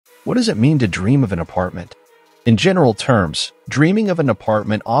What does it mean to dream of an apartment? In general terms, dreaming of an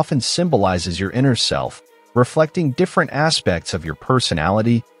apartment often symbolizes your inner self, reflecting different aspects of your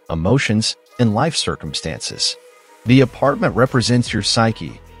personality, emotions, and life circumstances. The apartment represents your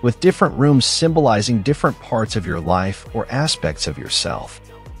psyche, with different rooms symbolizing different parts of your life or aspects of yourself.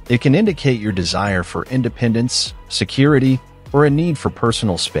 It can indicate your desire for independence, security, or a need for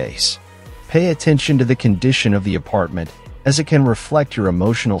personal space. Pay attention to the condition of the apartment, as it can reflect your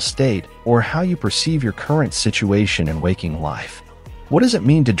emotional state or how you perceive your current situation in waking life. What does it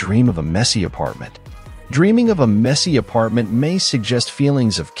mean to dream of a messy apartment? Dreaming of a messy apartment may suggest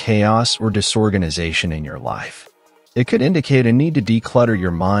feelings of chaos or disorganization in your life. It could indicate a need to declutter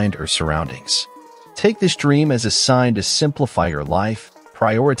your mind or surroundings. Take this dream as a sign to simplify your life,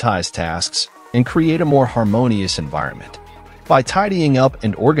 prioritize tasks, and create a more harmonious environment. By tidying up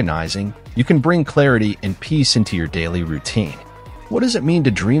and organizing, you can bring clarity and peace into your daily routine. What does it mean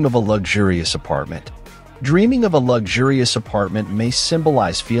to dream of a luxurious apartment? Dreaming of a luxurious apartment may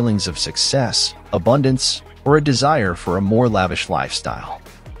symbolize feelings of success, abundance, or a desire for a more lavish lifestyle.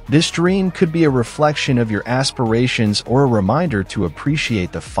 This dream could be a reflection of your aspirations or a reminder to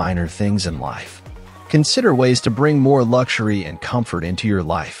appreciate the finer things in life. Consider ways to bring more luxury and comfort into your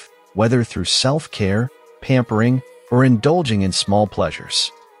life, whether through self-care, pampering, or indulging in small pleasures.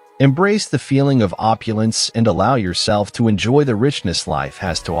 Embrace the feeling of opulence and allow yourself to enjoy the richness life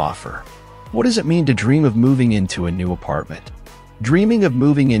has to offer. What does it mean to dream of moving into a new apartment? Dreaming of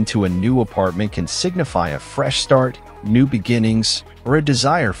moving into a new apartment can signify a fresh start, new beginnings, or a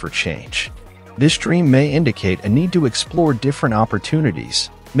desire for change. This dream may indicate a need to explore different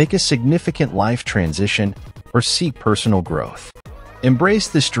opportunities, make a significant life transition, or seek personal growth. Embrace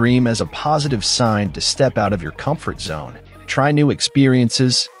this dream as a positive sign to step out of your comfort zone, try new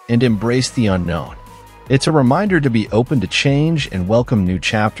experiences, and embrace the unknown. It's a reminder to be open to change and welcome new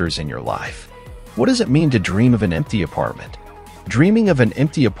chapters in your life. What does it mean to dream of an empty apartment? Dreaming of an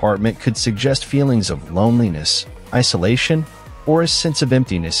empty apartment could suggest feelings of loneliness, isolation, or a sense of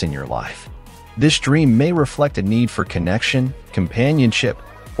emptiness in your life. This dream may reflect a need for connection, companionship,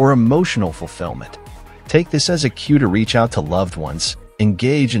 or emotional fulfillment. Take this as a cue to reach out to loved ones,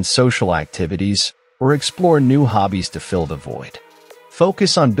 engage in social activities, or explore new hobbies to fill the void.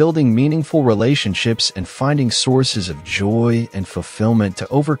 Focus on building meaningful relationships and finding sources of joy and fulfillment to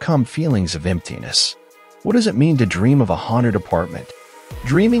overcome feelings of emptiness. What does it mean to dream of a haunted apartment?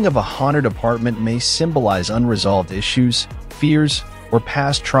 Dreaming of a haunted apartment may symbolize unresolved issues, fears, or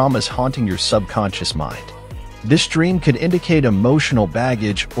past traumas haunting your subconscious mind. This dream could indicate emotional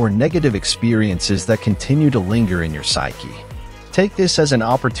baggage or negative experiences that continue to linger in your psyche. Take this as an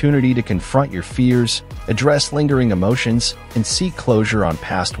opportunity to confront your fears, address lingering emotions, and seek closure on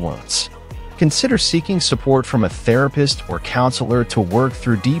past wounds. Consider seeking support from a therapist or counselor to work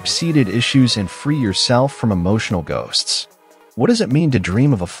through deep-seated issues and free yourself from emotional ghosts. What does it mean to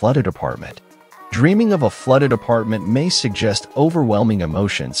dream of a flooded apartment? Dreaming of a flooded apartment may suggest overwhelming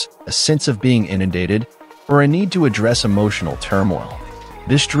emotions, a sense of being inundated, or a need to address emotional turmoil.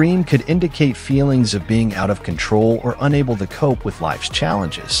 This dream could indicate feelings of being out of control or unable to cope with life's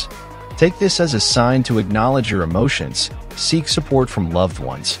challenges. Take this as a sign to acknowledge your emotions, seek support from loved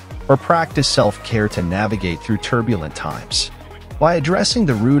ones, or practice self-care to navigate through turbulent times. By addressing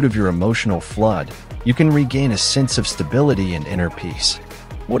the root of your emotional flood, you can regain a sense of stability and inner peace.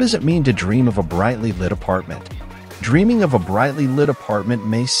 What does it mean to dream of a brightly lit apartment? Dreaming of a brightly lit apartment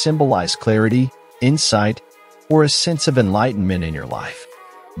may symbolize clarity, insight, or a sense of enlightenment in your life.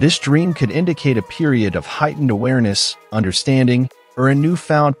 This dream could indicate a period of heightened awareness, understanding, or a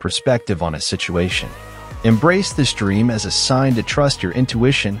newfound perspective on a situation. Embrace this dream as a sign to trust your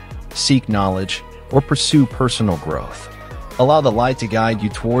intuition, seek knowledge, or pursue personal growth. Allow the light to guide you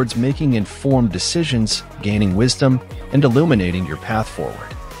towards making informed decisions, gaining wisdom, and illuminating your path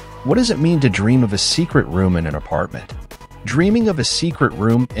forward. What does it mean to dream of a secret room in an apartment? Dreaming of a secret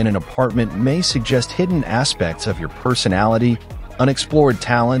room in an apartment may suggest hidden aspects of your personality, unexplored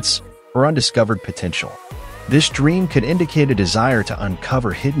talents, or undiscovered potential. This dream could indicate a desire to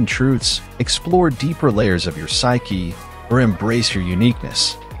uncover hidden truths, explore deeper layers of your psyche, or embrace your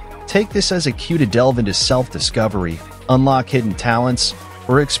uniqueness. Take this as a cue to delve into self-discovery, unlock hidden talents,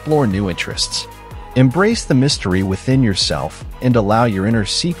 or explore new interests. Embrace the mystery within yourself and allow your inner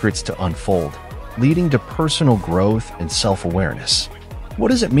secrets to unfold, leading to personal growth and self-awareness. What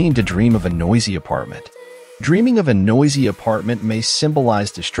does it mean to dream of a noisy apartment? Dreaming of a noisy apartment may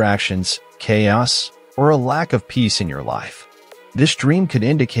symbolize distractions, chaos, or a lack of peace in your life. This dream could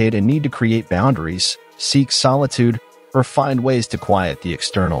indicate a need to create boundaries, seek solitude, or find ways to quiet the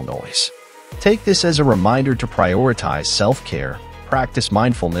external noise. Take this as a reminder to prioritize self-care, practice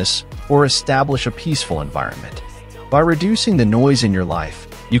mindfulness, or establish a peaceful environment. By reducing the noise in your life,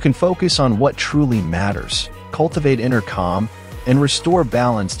 you can focus on what truly matters, cultivate inner calm, and restore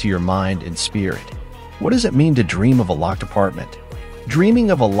balance to your mind and spirit. What does it mean to dream of a locked apartment?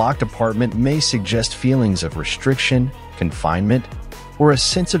 Dreaming of a locked apartment may suggest feelings of restriction, confinement, or a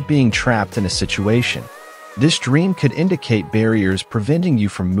sense of being trapped in a situation. This dream could indicate barriers preventing you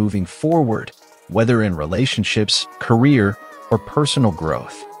from moving forward, whether in relationships, career, or personal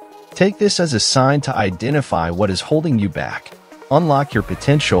growth. Take this as a sign to identify what is holding you back, unlock your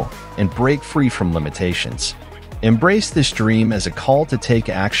potential, and break free from limitations. Embrace this dream as a call to take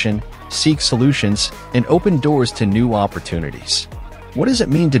action, seek solutions, and open doors to new opportunities. What does it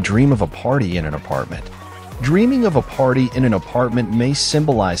mean to dream of a party in an apartment? Dreaming of a party in an apartment may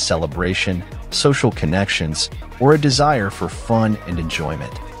symbolize celebration, social connections, or a desire for fun and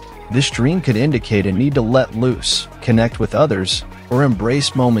enjoyment. This dream could indicate a need to let loose, connect with others, or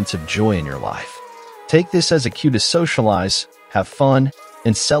embrace moments of joy in your life. Take this as a cue to socialize, have fun,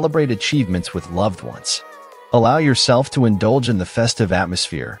 and celebrate achievements with loved ones. Allow yourself to indulge in the festive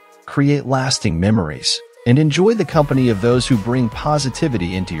atmosphere, create lasting memories, and enjoy the company of those who bring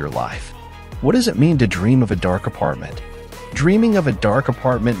positivity into your life. What does it mean to dream of a dark apartment? Dreaming of a dark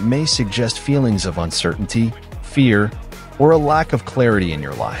apartment may suggest feelings of uncertainty, fear, or a lack of clarity in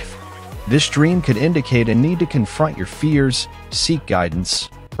your life. This dream could indicate a need to confront your fears, seek guidance,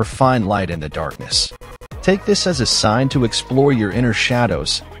 or find light in the darkness. Take this as a sign to explore your inner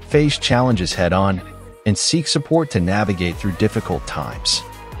shadows, face challenges head-on, and seek support to navigate through difficult times.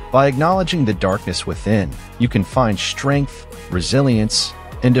 By acknowledging the darkness within, you can find strength, resilience,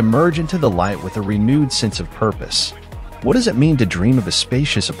 and emerge into the light with a renewed sense of purpose. What does it mean to dream of a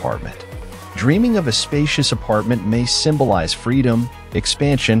spacious apartment? Dreaming of a spacious apartment may symbolize freedom,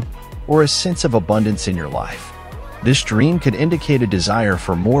 expansion, or a sense of abundance in your life. This dream could indicate a desire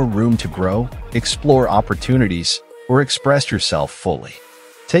for more room to grow, explore opportunities, or express yourself fully.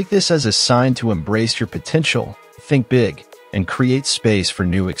 Take this as a sign to embrace your potential, think big, and create space for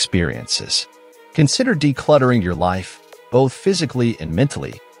new experiences. Consider decluttering your life, both physically and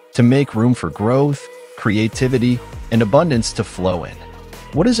mentally, to make room for growth, creativity, and abundance to flow in.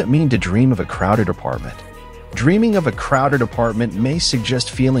 What does it mean to dream of a crowded apartment? Dreaming of a crowded apartment may suggest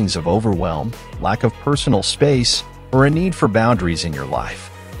feelings of overwhelm, lack of personal space, or a need for boundaries in your life.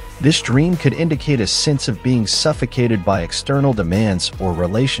 This dream could indicate a sense of being suffocated by external demands or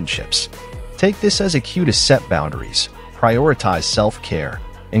relationships. Take this as a cue to set boundaries, prioritize self-care,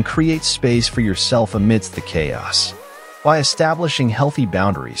 and create space for yourself amidst the chaos. By establishing healthy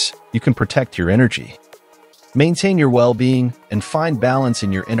boundaries, you can protect your energy, maintain your well-being, and find balance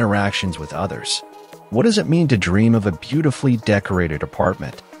in your interactions with others. What does it mean to dream of a beautifully decorated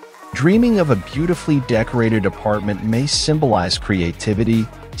apartment? Dreaming of a beautifully decorated apartment may symbolize creativity,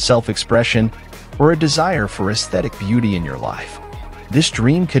 self-expression, or a desire for aesthetic beauty in your life. This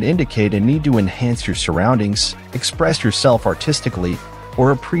dream could indicate a need to enhance your surroundings, express yourself artistically,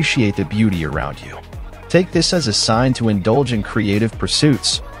 or appreciate the beauty around you. Take this as a sign to indulge in creative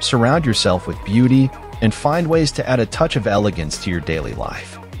pursuits, surround yourself with beauty, and find ways to add a touch of elegance to your daily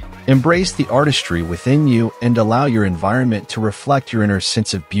life. Embrace the artistry within you and allow your environment to reflect your inner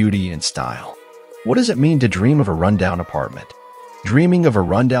sense of beauty and style. What does it mean to dream of a rundown apartment? Dreaming of a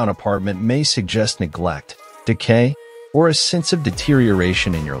rundown apartment may suggest neglect, decay, or a sense of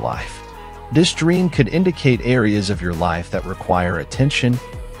deterioration in your life. This dream could indicate areas of your life that require attention,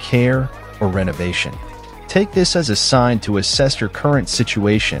 care, or renovation. Take this as a sign to assess your current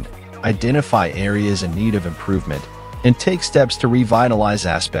situation, identify areas in need of improvement, and take steps to revitalize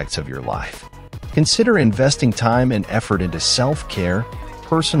aspects of your life. Consider investing time and effort into self-care,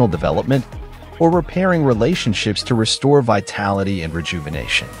 personal development, or repairing relationships to restore vitality and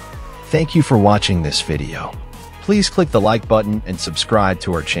rejuvenation. Thank you for watching this video. Please click the like button and subscribe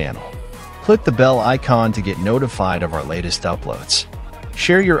to our channel. Click the bell icon to get notified of our latest uploads.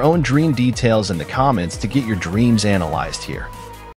 Share your own dream details in the comments to get your dreams analyzed here.